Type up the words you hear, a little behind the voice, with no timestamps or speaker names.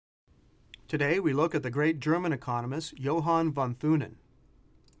Today we look at the great German economist Johann von Thunen.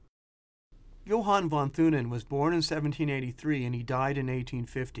 Johann von Thunen was born in 1783 and he died in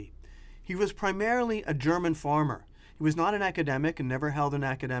 1850. He was primarily a German farmer. He was not an academic and never held an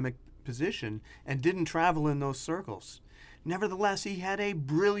academic position and didn't travel in those circles. Nevertheless, he had a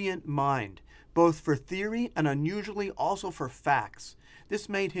brilliant mind, both for theory and unusually also for facts. This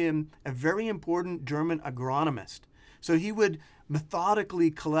made him a very important German agronomist. So he would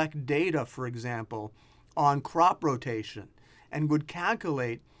methodically collect data, for example, on crop rotation and would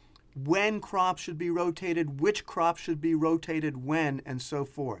calculate when crops should be rotated, which crops should be rotated when, and so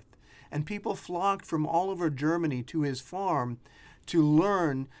forth. And people flocked from all over Germany to his farm to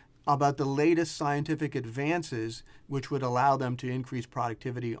learn about the latest scientific advances which would allow them to increase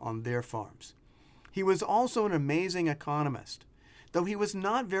productivity on their farms. He was also an amazing economist, though he was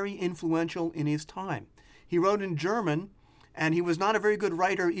not very influential in his time. He wrote in German, and he was not a very good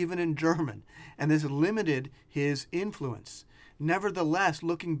writer even in German, and this limited his influence. Nevertheless,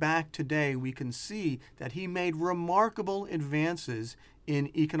 looking back today, we can see that he made remarkable advances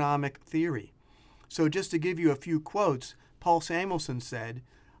in economic theory. So just to give you a few quotes, Paul Samuelson said,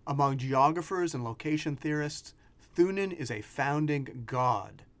 "Among geographers and location theorists, Thunen is a founding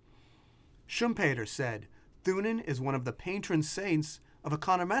god." Schumpeter said, "Thunen is one of the patron saints of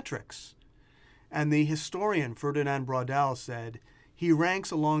econometrics." And the historian Ferdinand Braudel said, "He ranks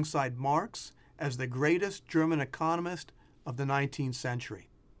alongside Marx as the greatest German economist of the 19th century."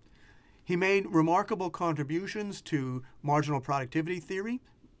 He made remarkable contributions to marginal productivity theory,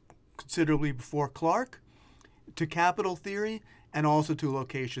 considerably before Clark, to capital theory, and also to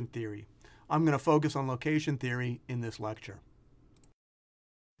location theory. I'm going to focus on location theory in this lecture.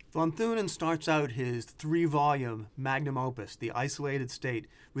 Von Thunen starts out his 3-volume magnum opus, The Isolated State,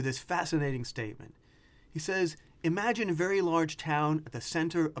 with this fascinating statement. He says, "Imagine a very large town at the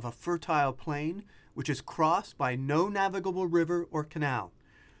center of a fertile plain, which is crossed by no navigable river or canal.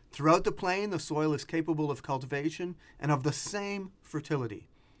 Throughout the plain, the soil is capable of cultivation and of the same fertility.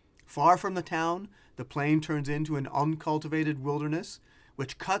 Far from the town, the plain turns into an uncultivated wilderness,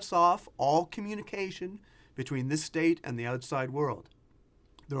 which cuts off all communication between this state and the outside world.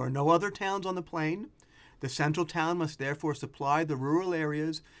 There are no other towns on the plain. The central town must therefore supply the rural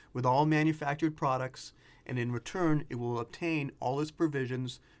areas with all manufactured products, and in return it will obtain all its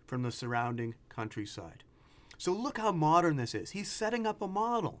provisions from the surrounding countryside." So look how modern this is. He's setting up a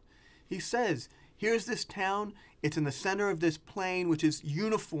model. He says, here's this town. It's in the center of this plain, which is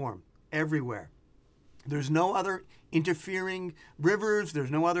uniform everywhere. There's no other interfering rivers. There's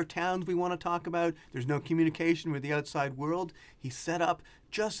no other towns we want to talk about. There's no communication with the outside world. He set up,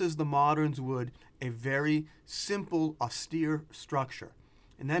 just as the moderns would, a very simple, austere structure.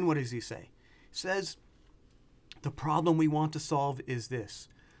 And then what does he say? He says, the problem we want to solve is this.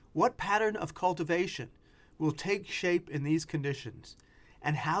 What pattern of cultivation will take shape in these conditions?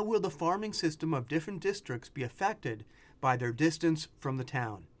 And how will the farming system of different districts be affected by their distance from the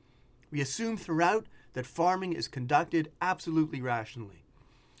town? We assume throughout that farming is conducted absolutely rationally.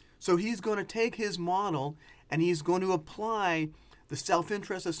 So he's going to take his model and he's going to apply the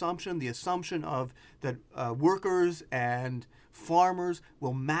self-interest assumption, the assumption of that workers and farmers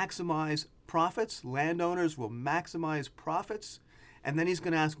will maximize profits, landowners will maximize profits, and then he's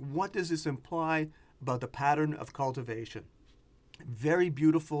going to ask, what does this imply about the pattern of cultivation? Very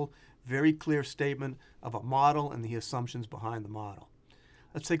beautiful, very clear statement of a model and the assumptions behind the model.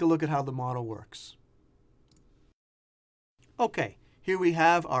 Let's take a look at how the model works. Okay, here we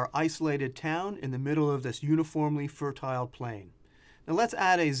have our isolated town in the middle of this uniformly fertile plain. Now let's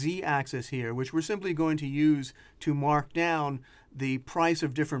add a z-axis here, which we're simply going to use to mark down the price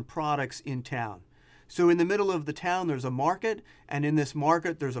of different products in town. So in the middle of the town there's a market, and in this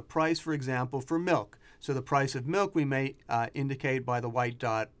market there's a price, for example, for milk. So the price of milk we may indicate by the white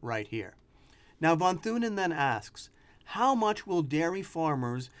dot right here. Now von Thunen then asks, how much will dairy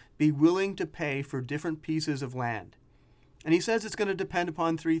farmers be willing to pay for different pieces of land? And he says it's going to depend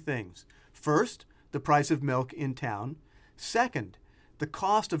upon 3 things. First, the price of milk in town. Second, the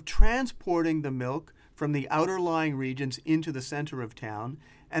cost of transporting the milk from the outer lying regions into the center of town.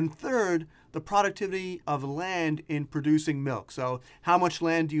 And third, the productivity of land in producing milk. So how much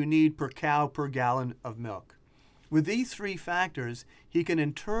land do you need per cow per gallon of milk? With these 3 factors, he can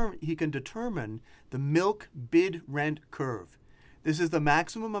determine the milk bid rent curve. This is the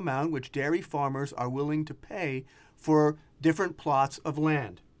maximum amount which dairy farmers are willing to pay for different plots of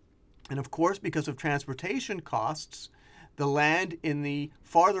land. And of course, because of transportation costs, the land in the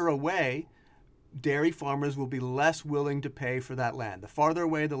farther away, dairy farmers will be less willing to pay for that land. The farther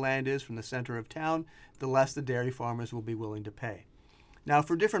away the land is from the center of town, the less the dairy farmers will be willing to pay. Now,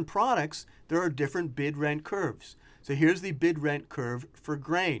 for different products, there are different bid-rent curves. So here's the bid-rent curve for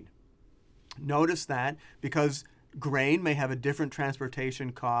grain. Notice that because grain may have a different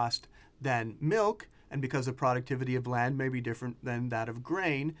transportation cost than milk, and because the productivity of land may be different than that of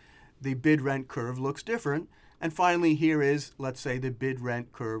grain, the bid-rent curve looks different. And finally, here is, let's say, the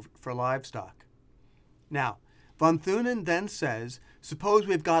bid-rent curve for livestock. Now, von Thunen then says, suppose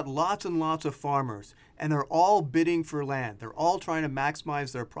we've got lots and lots of farmers, and they're all bidding for land. They're all trying to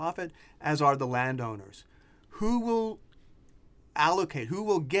maximize their profit, as are the landowners. Who will allocate, who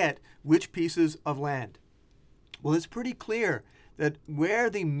will get which pieces of land? Well, it's pretty clear that where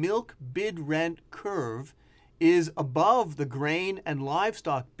the milk bid-rent curve is above the grain and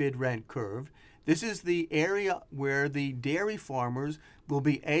livestock bid-rent curve, this is the area where the dairy farmers will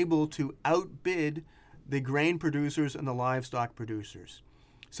be able to outbid the grain producers and the livestock producers.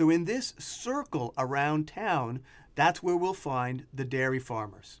 So in this circle around town, that's where we'll find the dairy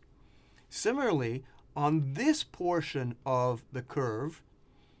farmers. Similarly, on this portion of the curve,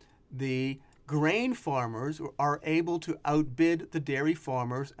 the grain farmers are able to outbid the dairy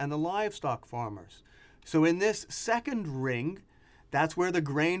farmers and the livestock farmers. So in this second ring, that's where the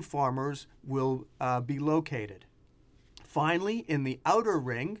grain farmers will be located. Finally, in the outer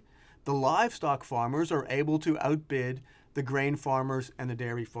ring, the livestock farmers are able to outbid the grain farmers and the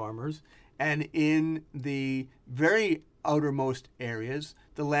dairy farmers. And in the very outermost areas,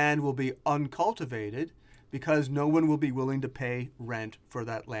 the land will be uncultivated because no one will be willing to pay rent for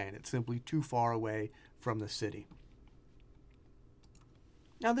that land. It's simply too far away from the city.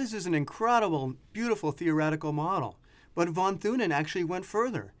 Now, this is an incredible, beautiful theoretical model, but von Thunen actually went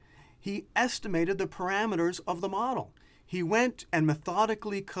further. He estimated the parameters of the model. He went and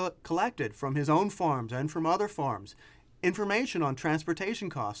methodically collected from his own farms and from other farms information on transportation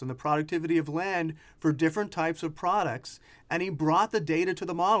costs and the productivity of land for different types of products, and he brought the data to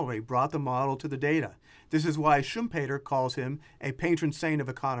the model, or he brought the model to the data. This is why Schumpeter calls him a patron saint of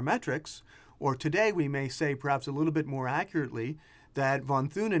econometrics, or today we may say, perhaps a little bit more accurately, that von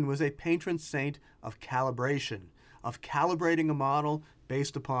Thunen was a patron saint of calibration, of calibrating a model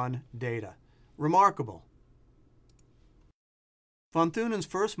based upon data. Remarkable. Von Thunen's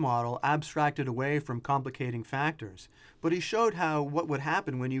first model abstracted away from complicating factors, but he showed what would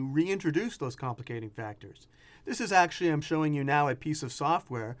happen when you reintroduce those complicating factors. This is actually, I'm showing you now, a piece of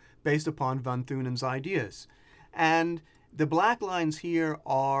software based upon von Thunen's ideas. And the black lines here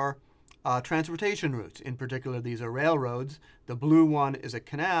are transportation routes. In particular, these are railroads. The blue one is a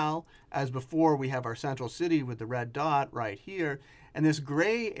canal. As before, we have our central city with the red dot right here. And this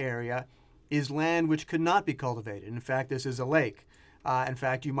gray area is land which could not be cultivated. In fact, this is a lake. In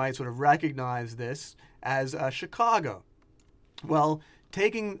fact, you might sort of recognize this as Chicago. Well,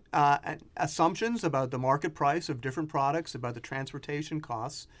 taking assumptions about the market price of different products, about the transportation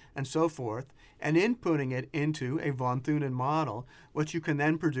costs, and so forth, and inputting it into a von Thunen model, what you can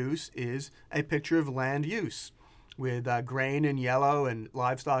then produce is a picture of land use with grain in yellow and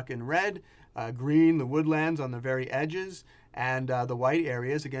livestock in red, green, the woodlands on the very edges, and the white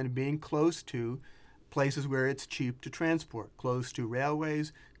areas, again, being close to places where it's cheap to transport, close to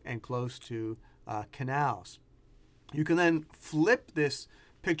railways and close to canals. You can then flip this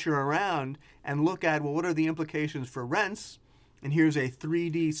picture around and look at, well, what are the implications for rents? And here's a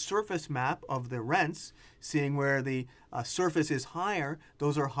 3D surface map of the rents, seeing where the surface is higher,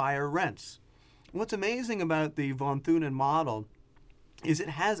 those are higher rents. What's amazing about the von Thunen model is it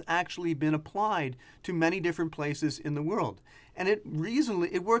has actually been applied to many different places in the world. And it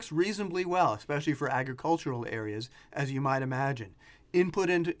works reasonably well, especially for agricultural areas, as you might imagine. Input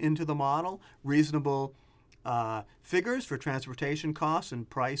into the model, reasonable figures for transportation costs and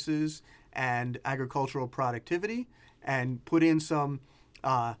prices and agricultural productivity, and put in some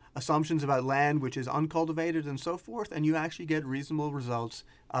assumptions about land which is uncultivated and so forth, and you actually get reasonable results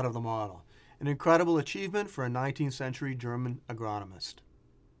out of the model. An incredible achievement for a 19th century German agronomist.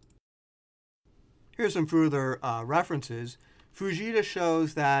 Here's some further references. Fujita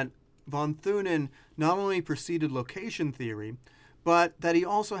shows that von Thunen not only preceded location theory, but that he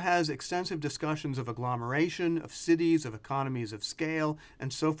also has extensive discussions of agglomeration, of cities, of economies of scale,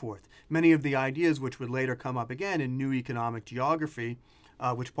 and so forth. Many of the ideas which would later come up again in New Economic Geography,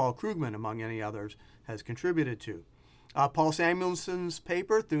 which Paul Krugman, among many others, has contributed to. Paul Samuelson's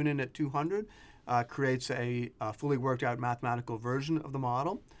paper, Thunen at 200, creates a fully worked out mathematical version of the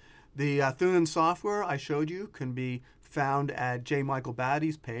model. The Thunen software I showed you can be found at J. Michael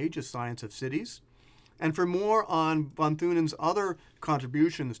Batty's page, A Science of Cities. And for more on von Thunen's other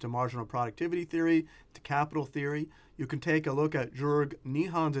contributions to marginal productivity theory, to capital theory, you can take a look at Jörg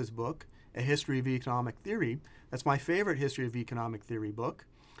Niehans's book, A History of Economic Theory, That's my favorite history of economic theory book.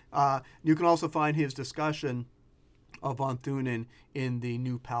 You can also find his discussion of von Thunen in the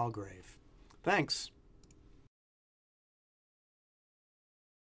New Palgrave. Thanks.